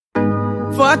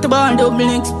Fought about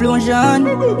double explosion.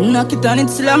 Knock it on it,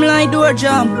 slam like door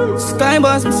jam.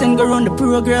 Skyboss, me sing around the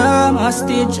program.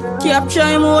 Hostage, capture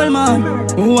him all man.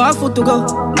 One foot to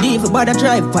go, leave about the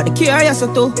drive for the curious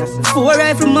to. 4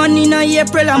 rifle man in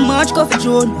April and March coffee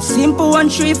June. Simple 1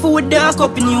 3 4 with dark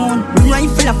opinion.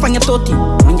 Rifle up on your 30.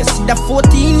 When you see the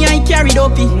 14, you ain't carried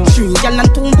up. 3 gal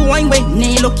and 2 boy, way,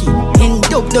 nail lucky. End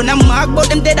up done a mark, but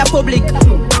them dead a public.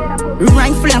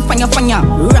 Rifle and fire,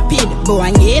 rapid. Go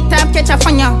and get up, catch a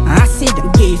fire. Acid,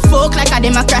 gay folk like a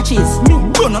dem a crutches.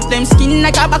 Burn up them skin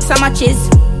like a box of matches.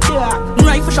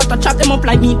 Rifle shot to chop them up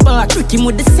like meatball. Trick him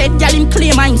with the set, gal him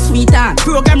claim I'm sweeter.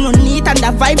 Program run neat and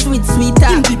the vibes with sweeter.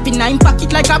 Him dip in him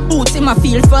pocket like a boots in my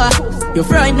feel for. You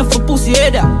fried enough for pussy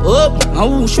header. Up, and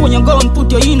who show you go and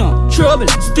put you in a trouble.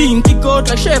 Steam kick out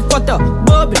like chef butter.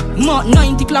 Bubble, Mark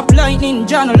 90 clap lightning,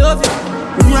 John I love it.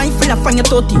 Rifle up on your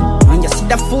 30. And you see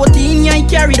the 14, you ain't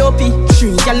carried up.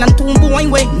 3 gal and 2 boy,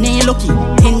 way, nail lucky.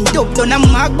 End up done a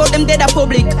mark, but them dead a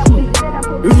public.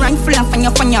 Rifle and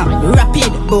fire,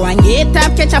 rapid. Go and get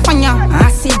up, catch a fire.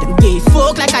 Acid, gay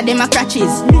folk like a dem a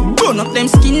crutches. Burn up them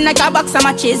skin like a box of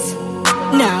matches.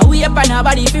 Now we up on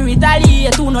nobody fi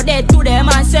retaliate. Who no dead to them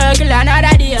and circle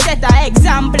another day. Set a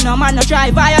example, no man no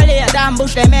try violate.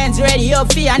 Ambush them ends ready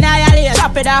up fi annihilate.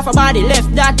 Chop it off a body,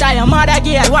 left that tire mother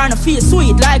gear. Wanna feel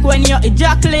sweet like when you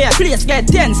ejaculate. Place get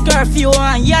tense, curfew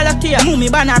and yellow tear. Mummy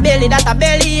banner belly, that a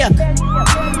belly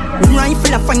ache.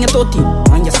 Rifle up on your 30.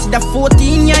 And you see the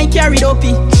 14, you ain't carried up.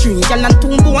 3 gal and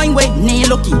 2 boy, way, nail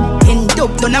lucky. End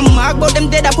up done a mark, but them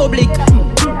dead a public.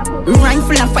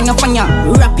 Rifle and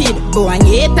fire, rapid. Go and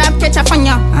get up, catch a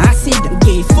fire. Acid,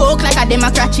 gay folk like a dem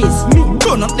a crutches.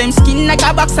 Burn up them skin like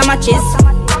a box of matches.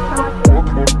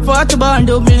 Fought about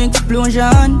double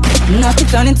explosion. Knock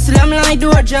it on it, slam like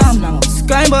door jam.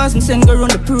 Skyboss, me sing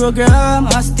around the program.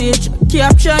 Hostage,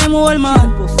 capture him all man.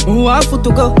 One foot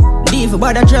to go, leave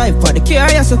about the drive for the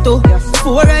curious to.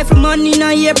 4 rifle man in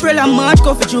April and March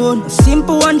coffee June.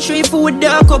 Simple 1 3 4 with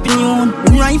dark opinion.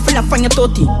 Rifle up on your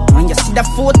 30. And you see the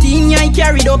 14, you ain't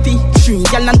carried up. 3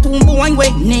 gal and 2 boy,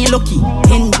 way, nail lucky.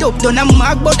 End up done a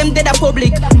mark, but them dead a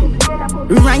public.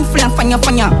 Rifle and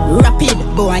fire, rapid.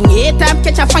 Go and get up,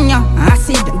 catch a fire.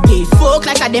 Acid, gay folk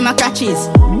like a dem a crutches.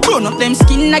 Burn up them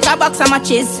skin like a box of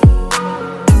matches.